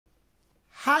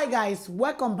Hi guys,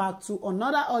 welcome back to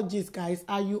another urges. Guys,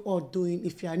 how you all doing?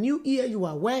 If you are new here, you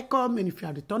are welcome, and if you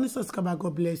are returning subscriber,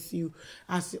 God bless you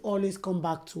as you always come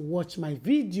back to watch my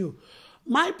video.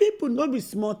 My people, no be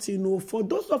smart, you know. For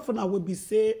those of you that will be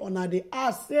say on the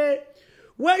ask say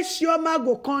where CCTV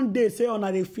go come dey, say on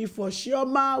the feel for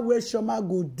CCTV, where CCTV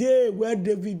go dey, where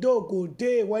Davido go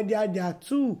dey, where they are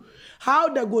too, how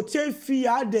they go take fee,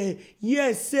 how they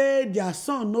say their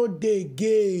son no dey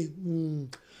gay.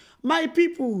 My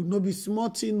people, no be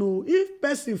smart, you know. If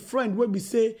person friend will be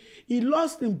say he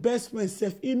lost him best friend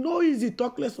self, he no easy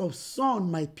talk less of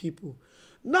son, my people.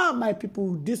 Now, my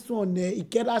people, this one, it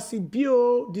get as it be,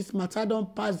 this matter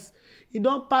don't pass. It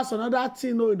don't pass another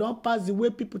thing, no. It don't pass the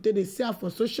way people take they say for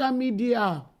social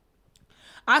media.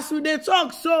 As we they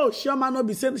talk, so CCTV no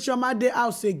be saying CCTV dey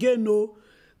house again, no.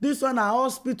 This one a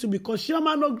hospital because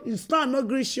CCTV no stand no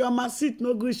gree CCTV, sit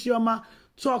no gree CCTV,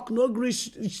 talk no gree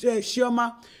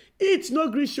CCTV. Eat no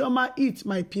gree CCTV eat,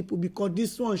 my people, because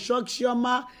this one shock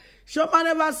CCTV. CCTV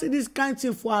never see this kind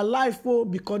thing for her life,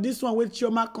 because this one with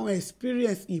CCTV can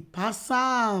experience, he pass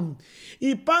am.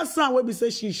 He pass am wey be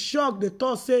say she shocked. The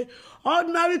thought say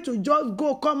ordinary to just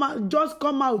go come out, just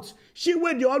come out. She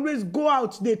where they always go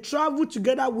out, they travel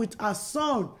together with her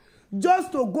son,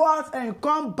 just to go out and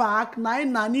come back. Now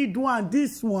nanny do and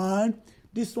this one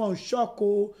shock.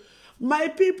 My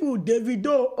people,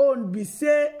 Davido own be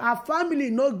say her family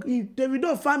no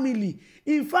Davido family.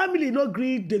 In family no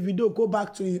gree Davido go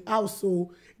back to his house.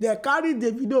 So they carry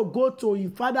Davido go to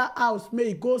his father house. May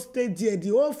he go stay there. The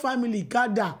whole family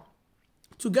gather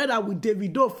together with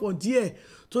Davido for there.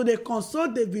 So they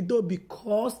consult Davido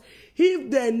because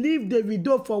if they leave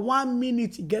Davido for 1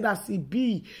 minute, he get as he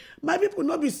be. My people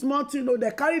no be smart, you know.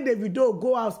 They carry Davido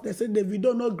go out. They say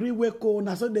Davido no gree wake up.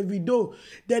 Now so Davido,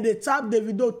 they tap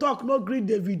Davido talk no gree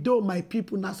Davido. My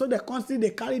people now so they constantly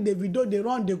they carry Davido. They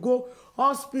run they go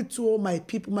hospital. My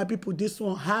people this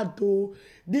one hard though.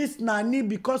 This nanny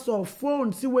because of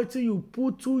phone. See wetin you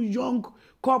put two young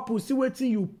couples. See wetin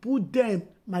you put them.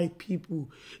 My people,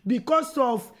 because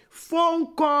of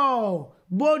phone call,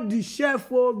 both the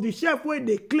chef where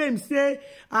they claim say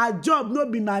her job no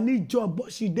be nanny job,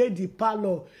 but she did the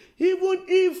parlor. Even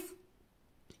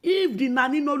if the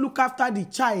nanny no look after the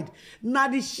child, now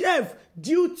the chef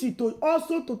duty to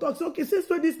also to talk. So okay, since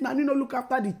so this nanny no look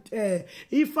after the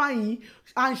Ifeanyi,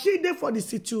 and she there for the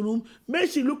sitting room, may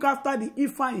she look after the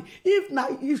Ifeanyi. If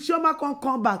CCTV can't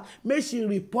come back, may she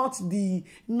report the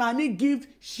nanny give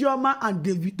CCTV and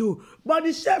Davido. But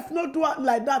the chef not do it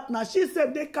like that. Now she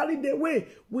said they carry the way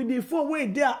with the phone way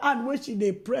there and where she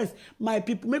they press. My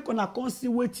people make on a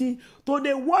constant waiting to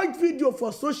they watch video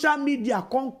for social media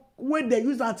when they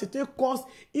use and to take cause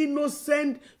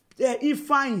innocent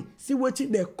Ifeanyi. See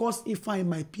wetin they cause Ifeanyi,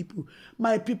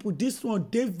 my people. This one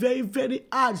they very very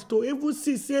hard to even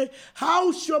see say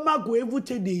how CCTV go even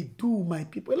take they do, my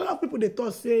people. A lot of people they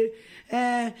thought say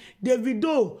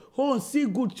Davido see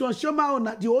good CCTV on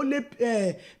the only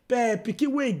picky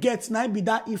way it gets now be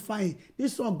that Ifeanyi.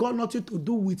 This one got nothing to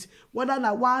do with whether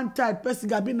na one child person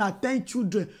got been 10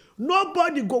 children.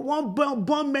 Nobody go one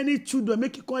born many children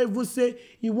make you can't even say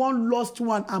he one lost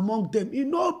one among them. It's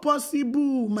not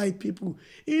possible, my people.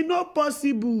 It's not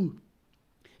possible.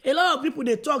 A lot of people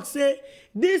they talk say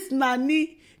this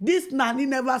nanny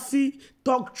never see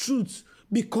talk truth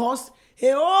because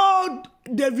a old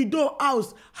Davido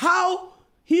house, how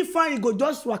he find he go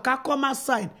just waka come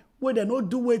outside where they no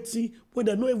do waiting, where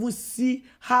they no even see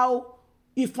how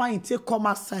Ifeanyi take come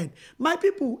outside. My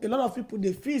people, a lot of people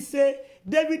they feel say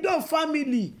Davido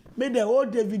family may they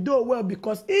hold Davido well,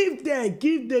 because if they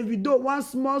give Davido one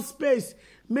small space,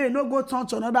 may no go turn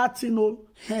to another thing. No,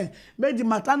 may the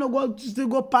matter no go still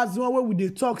go past the one way we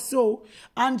they talk. So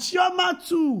and CCTV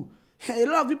too. A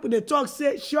lot of people they talk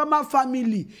say CCTV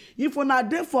family. If on a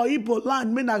day for Igbo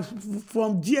land, men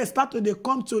from there start to they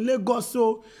come to Lagos.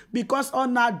 So because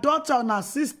on her daughter, on her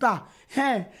sister,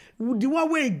 the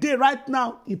one way it dey right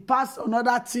now, it pass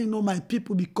another thing, no, my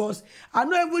people, because I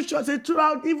know even sure say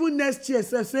throughout even next year,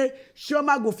 say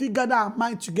CCTV go figure that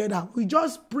mind together. We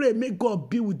just pray, may God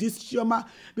be with this CCTV,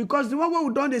 because the one way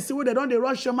we don't they see where they don't they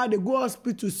rush CCTV, they go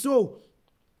hospital. So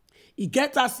he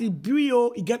get as he be,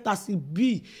 he get as he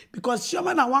be, because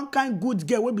CCTV na one kind good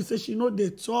girl wey be say she know they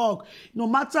talk. No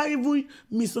matter even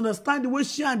misunderstand the way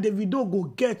she and Davido go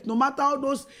get, no matter all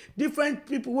those different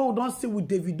people wey we don't see with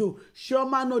Davido,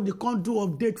 CCTV know they can't do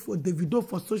update for Davido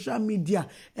for social media,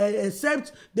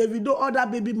 except Davido other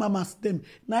baby mamas them.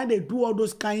 Now they do all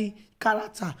those kind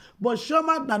character, but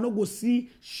CCTV na no go see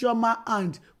CCTV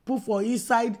and put for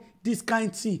inside this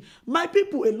kind thing. My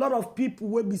people, a lot of people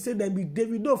will be say dem be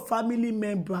Davido family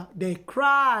member. They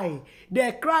cry,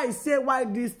 say why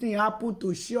this thing happen to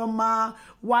Chioma,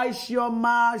 why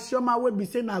Chioma will be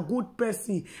saying a good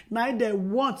person. Now they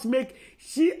want make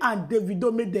she and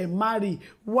Davido make them marry.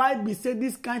 Why be say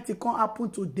this kind thing can't happen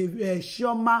to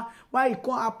Chioma? Why it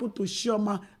can't happen to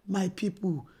Chioma? My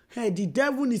people, hey, the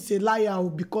devil is a liar,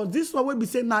 because this one will be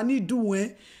say Nani do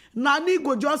Nani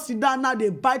go just sit down now, they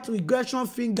bite regression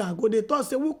finger. Go they talk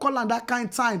say who call on that kind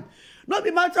time. Not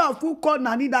the matter of who call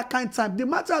Nani that kind time. The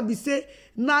matter be say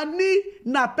Nani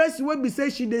na person will be say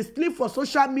she dey sleep for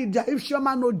social media if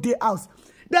Chioma no dey house.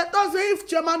 They talk say if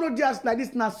Chioma no dey house like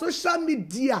this, na social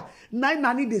media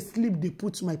Nani dey sleep they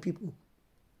put, my people.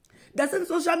 They say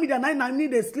social media Nani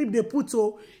dey sleep they put.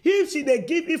 So if she dey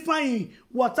give Ifeanyi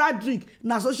water drink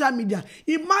na social media.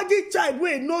 Imagine child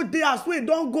wey no dey house, wey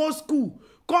don't go school,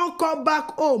 come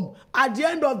back home at the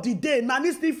end of the day.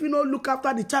 Nani still fit no look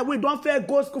after the child. We don't fair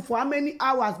go school for how many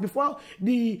hours before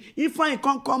the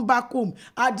Ifeanyi come back home.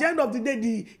 At the end of the day,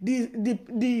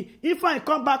 the Ifeanyi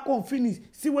come back home finish.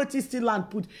 See what is still land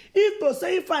put. If to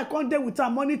say Ifeanyi come there with her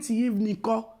morning to evening,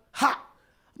 ha,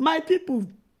 my people.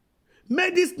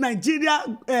 Make this Nigeria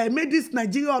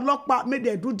lockback, make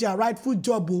they do their rightful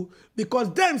job,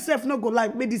 because themselves not go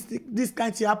like make this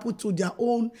kind of happen to their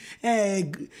own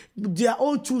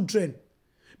children.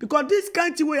 Because this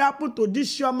kind of will happen to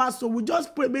this Chioma, so we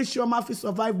just pray make Chioma fit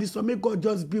survive this, or make God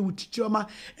just be with Chioma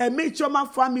and make Chioma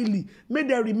family, make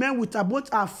they remain with her, both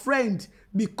her friend.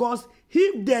 Because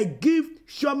if they give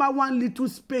Chioma one little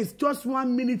space, just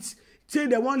 1 minute, say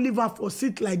they won't leave her for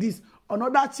sit like this,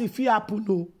 another thing fit happen,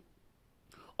 no.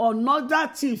 Another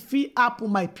thing fit happen,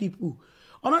 my people.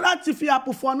 Another thing fit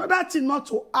happen. For another thing not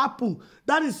to happen,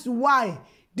 that is why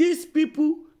these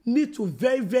people need to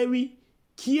very, very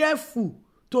careful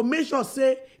to make sure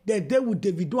say that they with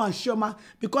Davido and Chioma,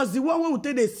 because the one way we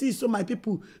take they see, so my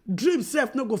people, dream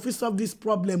self no go fit solve this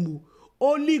problem.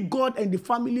 Only God and the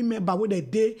family member with the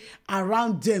day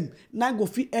around them now go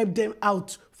fit help them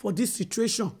out for this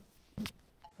situation.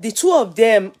 The two of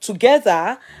them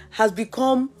together has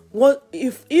become what,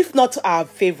 if not our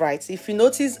favorites. If you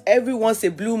notice, every once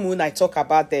a blue moon I talk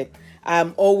about them.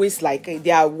 I'm always like,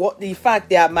 they are what, in fact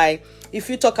they are my, if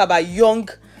you talk about young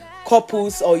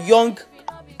couples or young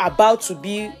about to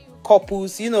be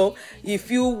couples, you know, if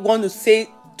you want to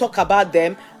talk about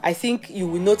them, I think you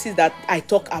will notice that I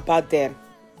talk about them.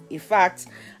 In fact,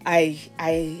 I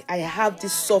have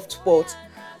this soft spot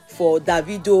for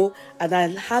Davido, and I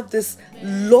have this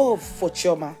love for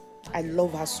Chioma. I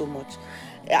love her so much.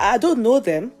 I don't know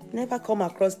them, never come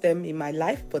across them in my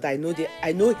life, but I know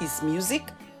his music.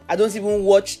 I don't even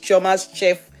watch Chioma's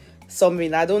chef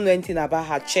something. I don't know anything about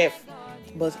her chef,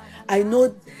 but I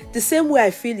know the same way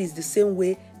I feel is the same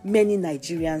way many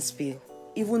Nigerians feel.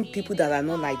 Even people that are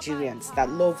not Nigerians that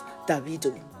love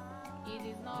Davido.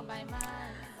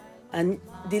 And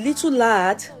the little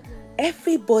lad,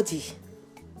 everybody,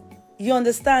 you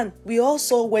understand, we all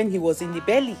saw when he was in the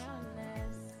belly,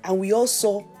 and we all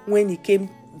saw when he came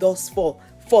thus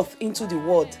forth into the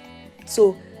world.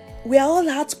 So we are all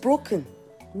heartbroken.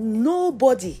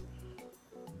 Nobody,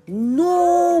 you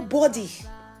know.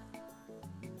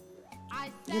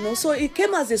 So it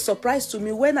came as a surprise to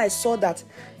me when I saw that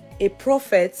a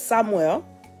prophet, Samuel,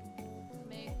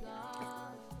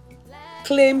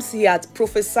 claims he had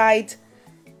prophesied,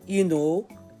 you know,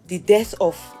 the death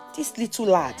of this little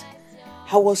lad.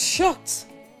 I was shocked.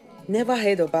 Never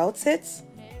heard about it.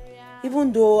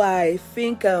 Even though I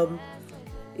think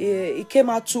it came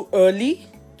out too early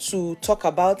to talk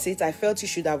about it, I felt he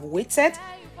should have waited.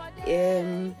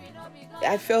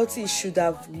 I felt he should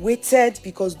have waited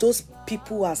because those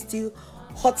people are still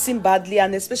hurting badly.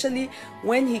 And especially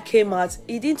when he came out,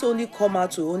 he didn't only come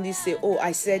out to only say, oh,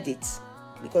 I said it.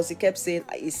 Because he kept saying,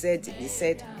 he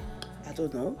said, I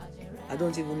don't know. I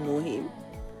don't even know him.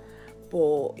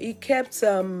 But he kept,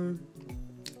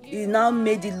 he now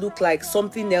made it look like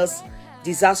something else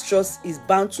disastrous is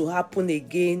bound to happen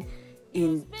again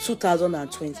in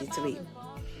 2023.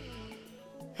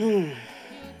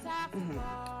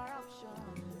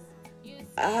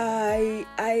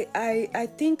 I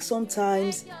think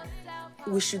sometimes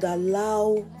we should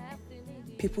allow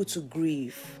people to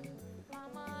grieve.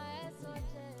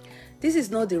 This is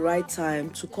not the right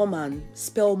time to come and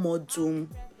spell more doom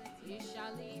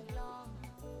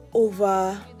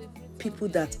over people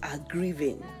that are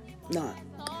grieving. No.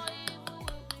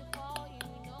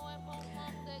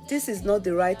 This is not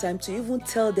the right time to even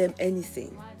tell them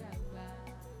anything.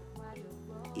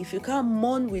 If you can't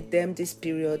mourn with them this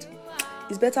period,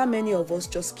 it's better many of us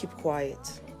just keep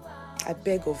quiet. I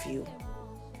beg of you.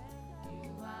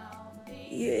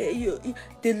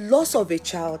 the loss of a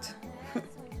child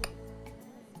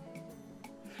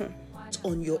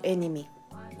on your enemy.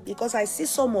 Because I see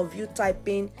some of you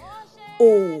typing,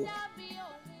 oh,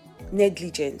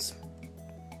 negligence.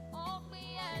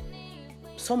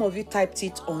 Some of you typed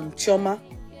it on Chioma.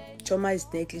 Chioma is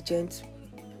negligent.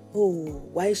 Oh,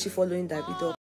 why is she following Davido?